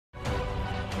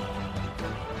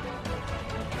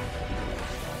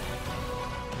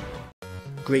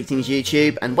Greetings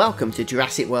YouTube and welcome to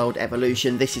Jurassic World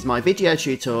Evolution. This is my video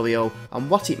tutorial on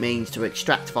what it means to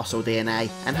extract fossil DNA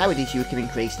and how it is you can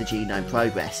increase the genome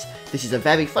progress. This is a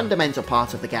very fundamental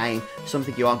part of the game,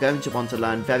 something you are going to want to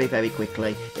learn very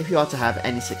quickly if you are to have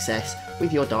any success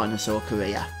with your dinosaur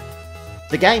career.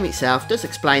 The game itself does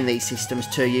explain these systems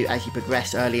to you as you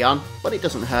progress early on, but it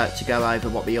doesn't hurt to go over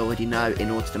what we already know in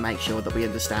order to make sure that we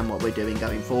understand what we're doing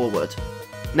going forward.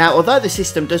 Now, although the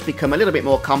system does become a little bit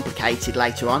more complicated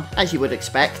later on, as you would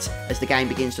expect, as the game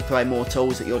begins to throw more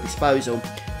tools at your disposal,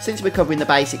 since we're covering the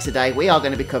basics today, we are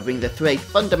going to be covering the three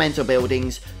fundamental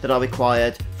buildings that are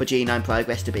required for genome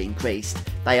progress to be increased.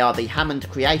 They are the Hammond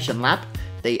Creation Lab,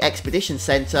 the Expedition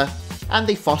Centre, and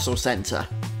the Fossil Centre.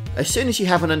 As soon as you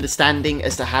have an understanding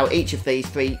as to how each of these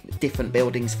three different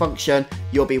buildings function,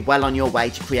 you'll be well on your way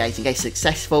to creating a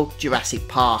successful Jurassic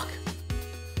Park.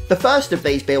 The first of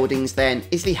these buildings then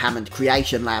is the Hammond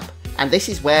Creation Lab, and this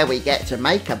is where we get to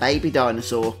make a baby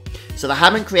dinosaur. So the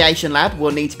Hammond Creation Lab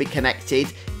will need to be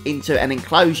connected into an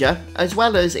enclosure as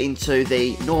well as into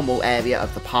the normal area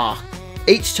of the park.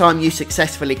 Each time you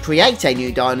successfully create a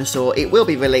new dinosaur, it will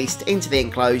be released into the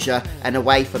enclosure and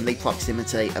away from the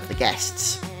proximity of the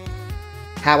guests.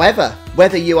 However,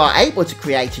 whether you are able to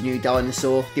create a new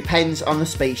dinosaur depends on the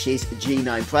species'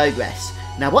 genome progress.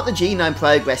 Now, what the genome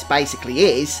progress basically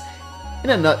is, in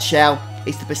a nutshell,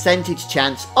 is the percentage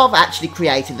chance of actually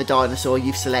creating the dinosaur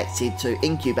you've selected to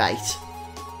incubate.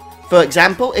 For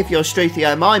example, if your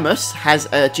Struthiomimus has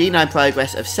a genome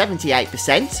progress of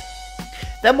 78%,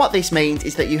 then what this means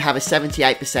is that you have a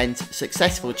 78%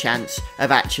 successful chance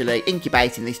of actually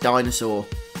incubating this dinosaur.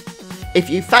 If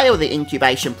you fail the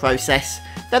incubation process,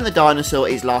 then the dinosaur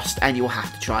is lost and you will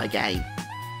have to try again.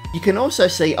 You can also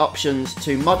see options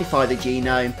to modify the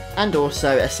genome and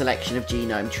also a selection of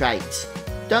genome traits.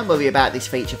 Don't worry about this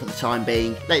feature for the time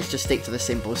being, let's just stick to the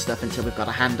simple stuff until we've got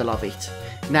a handle of it.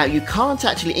 Now, you can't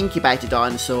actually incubate a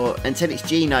dinosaur until its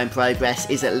genome progress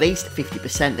is at least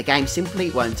 50%, the game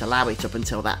simply won't allow it up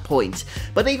until that point.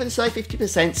 But even so,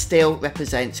 50% still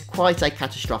represents quite a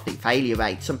catastrophic failure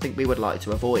rate, something we would like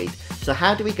to avoid. So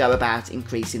how do we go about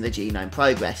increasing the genome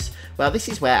progress? Well, this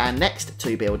is where our next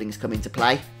two buildings come into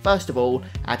play. First of all,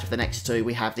 out of the next two,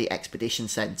 we have the Expedition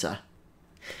Centre.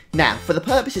 Now, for the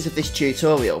purposes of this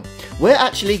tutorial, we're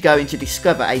actually going to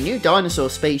discover a new dinosaur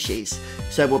species.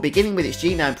 So we're beginning with its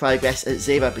genome progress at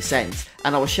 0%,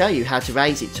 and I will show you how to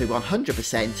raise it to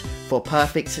 100% for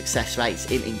perfect success rates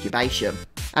in incubation.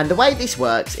 And the way this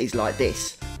works is like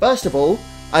this. First of all,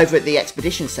 over at the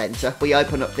Expedition Centre, we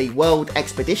open up the World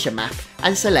Expedition map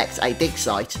and select a dig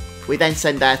site. We then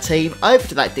send our team over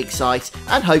to that dig site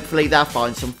and hopefully they'll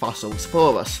find some fossils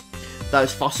for us.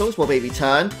 Those fossils will be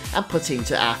returned and put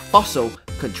into our Fossil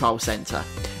Control Centre.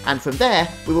 And from there,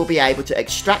 we will be able to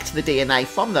extract the DNA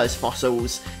from those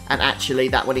fossils, and actually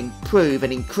that will improve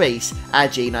and increase our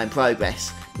genome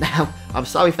progress. Now, I'm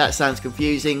sorry if that sounds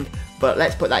confusing, but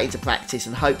let's put that into practice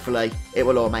and hopefully it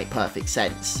will all make perfect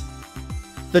sense.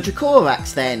 The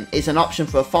Dracorax then is an option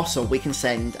for a fossil we can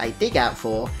send a dig out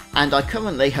for, and I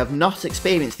currently have not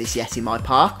experienced this yet in my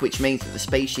park, which means that the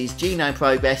species' genome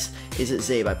progress is at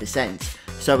 0%.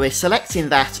 So we're selecting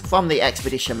that from the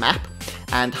expedition map,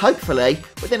 and hopefully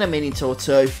within a minute or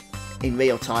two, in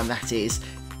real time that is,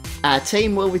 our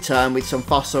team will return with some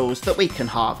fossils that we can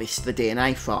harvest the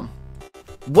DNA from.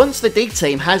 Once the dig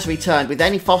team has returned with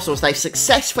any fossils they've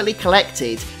successfully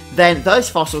collected, then those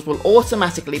fossils will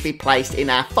automatically be placed in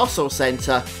our Fossil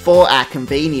Centre for our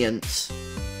convenience.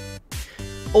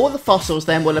 All the fossils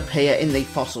then will appear in the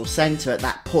Fossil Centre at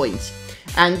that point,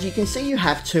 and you can see you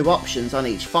have two options on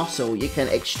each fossil. You can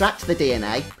extract the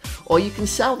DNA or you can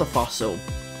sell the fossil.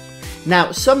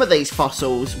 Now, some of these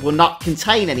fossils will not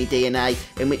contain any DNA,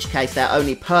 in which case their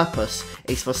only purpose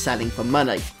is for selling for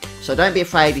money. So don't be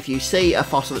afraid if you see a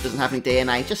fossil that doesn't have any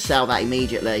DNA, just sell that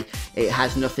immediately. It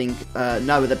has nothing,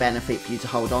 no other benefit for you to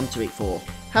hold on to it for.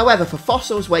 However, for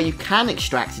fossils where you can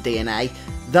extract DNA,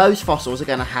 those fossils are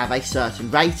going to have a certain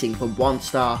rating from 1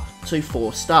 star to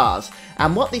 4 stars.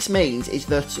 And what this means is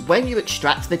that when you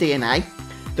extract the DNA,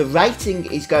 the rating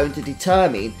is going to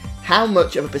determine how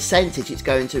much of a percentage it's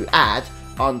going to add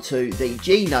onto the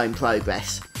genome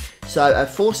progress. So a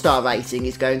 4-star rating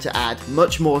is going to add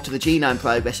much more to the genome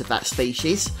progress of that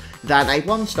species than a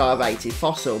 1-star rated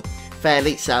fossil.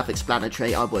 Fairly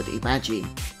self-explanatory, I would imagine.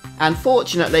 And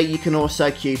fortunately, you can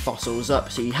also queue fossils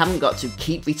up, so you haven't got to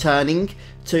keep returning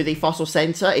to the Fossil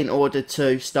Centre in order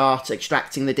to start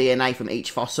extracting the DNA from each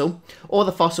fossil. All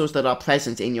the fossils that are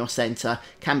present in your centre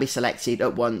can be selected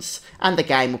at once, and the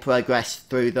game will progress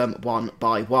through them one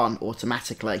by one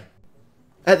automatically.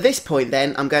 At this point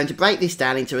then, I'm going to break this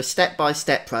down into a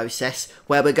step-by-step process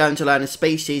where we're going to learn a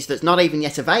species that's not even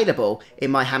yet available in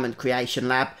my Hammond Creation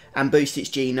Lab and boost its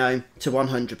genome to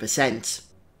 100%.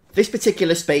 This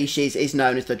particular species is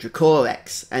known as the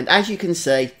Dracorex, and as you can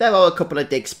see, there are a couple of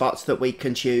dig spots that we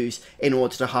can choose in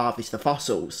order to harvest the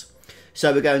fossils.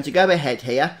 So we're going to go ahead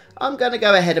here. I'm going to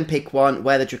go ahead and pick one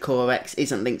where the Dracorex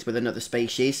isn't linked with another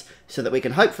species, so that we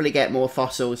can hopefully get more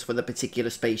fossils for the particular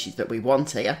species that we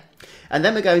want here. And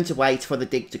then we're going to wait for the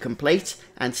dig to complete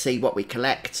and see what we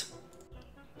collect.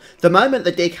 The moment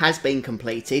the dig has been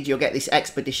completed, you'll get this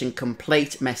expedition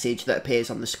complete message that appears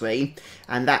on the screen,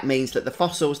 and that means that the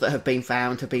fossils that have been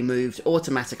found have been moved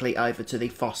automatically over to the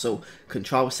fossil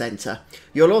control centre.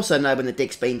 You'll also know when the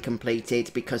dig's been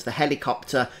completed because the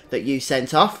helicopter that you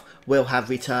sent off will have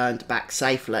returned back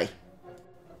safely.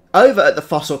 Over at the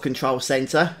fossil control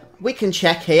centre, we can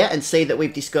check here and see that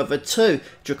we've discovered 2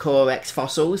 Dracorex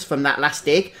fossils from that last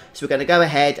dig, so we're going to go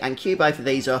ahead and queue both of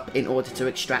these up in order to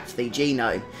extract the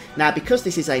genome. Now, because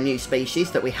this is a new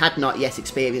species that we had not yet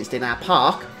experienced in our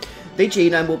park, the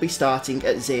genome will be starting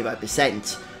at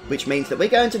 0%, which means that we're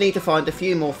going to need to find a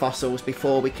few more fossils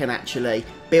before we can actually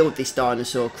build this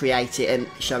dinosaur, create it and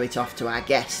show it off to our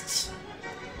guests.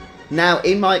 Now,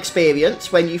 in my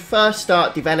experience, when you first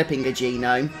start developing a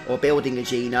genome or building a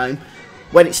genome,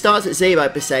 when it starts at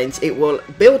 0%, it will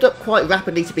build up quite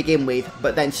rapidly to begin with,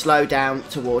 but then slow down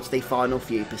towards the final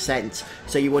few percent.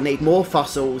 So you will need more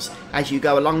fossils as you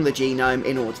go along the genome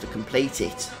in order to complete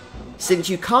it. Since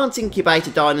you can't incubate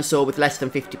a dinosaur with less than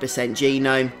 50%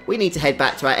 genome, we need to head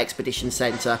back to our expedition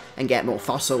centre and get more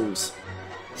fossils.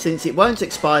 Since it won't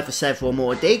expire for several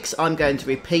more digs, I'm going to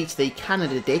repeat the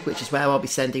Canada dig, which is where I'll be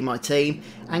sending my team,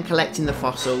 and collecting the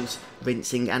fossils,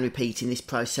 rinsing and repeating this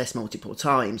process multiple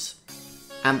times.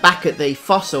 And back at the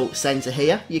fossil centre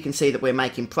here, you can see that we're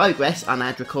making progress on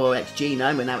our Dracorex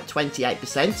genome. We're now at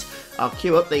 28%. I'll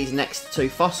queue up these next 2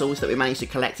 fossils that we managed to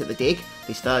collect at the dig.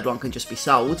 This third one can just be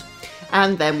sold.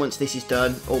 And then once this is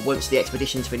done, or once the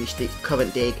expedition's finished the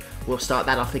current dig, we'll start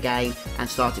that off again and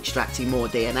start extracting more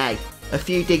DNA. A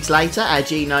few digs later, our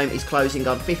genome is closing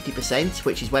on 50%,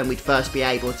 which is when we'd first be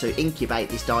able to incubate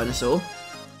this dinosaur.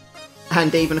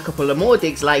 And even a couple of more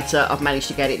digs later, I've managed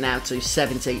to get it now to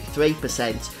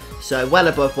 73%, so well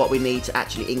above what we need to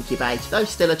actually incubate, though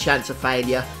still a chance of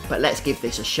failure, but let's give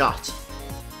this a shot.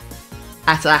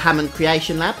 At our Hammond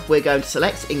Creation Lab, we're going to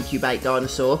select Incubate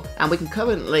Dinosaur, and we can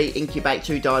currently incubate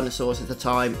 2 dinosaurs at a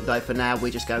time, though for now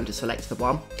we're just going to select the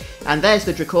one. And there's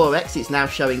the Dracorex, it's now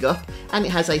showing up, and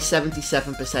it has a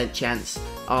 77% chance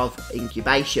of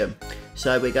incubation.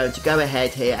 So we're going to go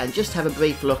ahead here and just have a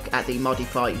brief look at the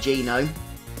modified genome.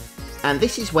 And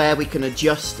this is where we can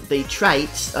adjust the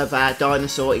traits of our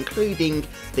dinosaur, including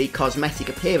the cosmetic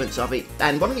appearance of it.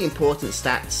 And one of the important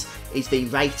stats is the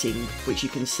rating, which you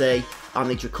can see on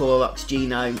the Dracorex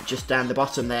genome just down the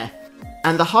bottom there.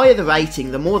 And the higher the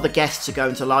rating, the more the guests are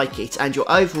going to like it, and your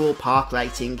overall park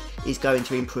rating is going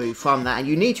to improve from that. And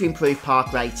you need to improve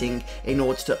park rating in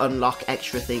order to unlock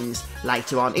extra things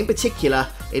later on, in particular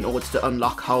in order to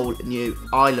unlock whole new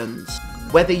islands.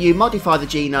 Whether you modify the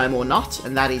genome or not,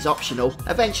 and that is optional,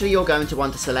 eventually you're going to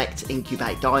want to select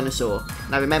Incubate Dinosaur.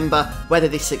 Now remember, whether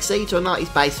this succeeds or not is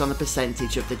based on the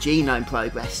percentage of the genome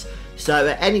progress. So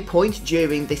at any point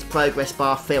during this progress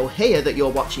bar fill here that you're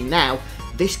watching now,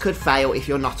 this could fail if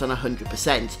you're not on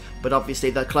 100%, but obviously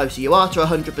the closer you are to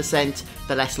 100%,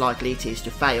 the less likely it is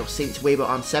to fail. Since we were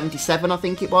on 77, I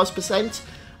think it was, %,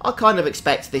 I kind of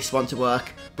expect this one to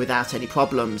work without any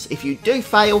problems. If you do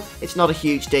fail, it's not a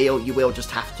huge deal, you will just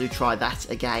have to try that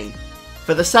again.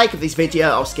 For the sake of this video,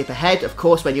 I'll skip ahead. Of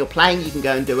course, when you're playing, you can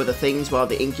go and do other things while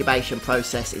the incubation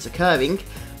process is occurring.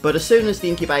 But as soon as the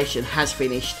incubation has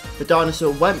finished, the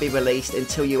dinosaur won't be released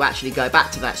until you actually go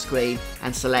back to that screen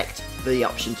and select the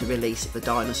option to release the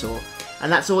dinosaur.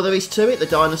 And that's all there is to it. The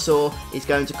dinosaur is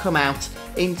going to come out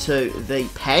into the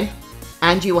pen,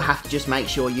 and you will have to just make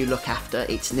sure you look after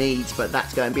its needs, but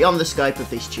that's going beyond the scope of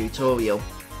this tutorial.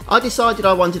 I decided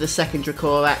I wanted a second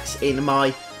Dracorex in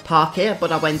my park here,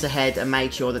 but I went ahead and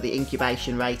made sure that the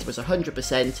incubation rate was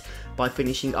 100% by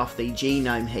finishing off the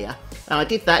genome here. And I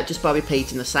did that just by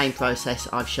repeating the same process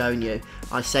I've shown you.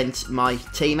 I sent my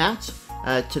team out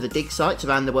to the dig sites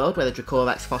around the world where the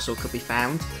Dracorex fossil could be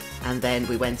found, and then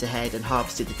we went ahead and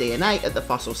harvested the DNA at the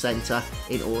fossil centre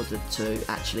in order to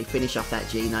actually finish off that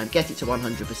genome, get it to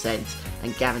 100%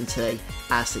 and guarantee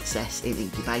our success in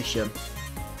incubation.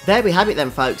 There we have it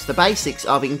then folks, the basics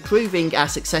of improving our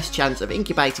success chance of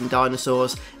incubating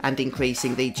dinosaurs and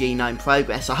increasing the genome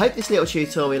progress. I hope this little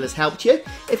tutorial has helped you.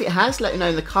 If it has, let me know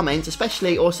in the comments,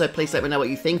 especially also please let me know what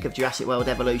you think of Jurassic World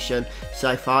Evolution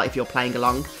so far if you're playing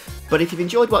along. But if you've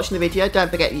enjoyed watching the video,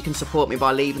 don't forget you can support me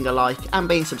by leaving a like and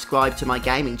being subscribed to my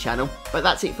gaming channel. But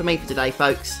that's it for me for today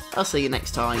folks, I'll see you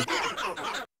next time.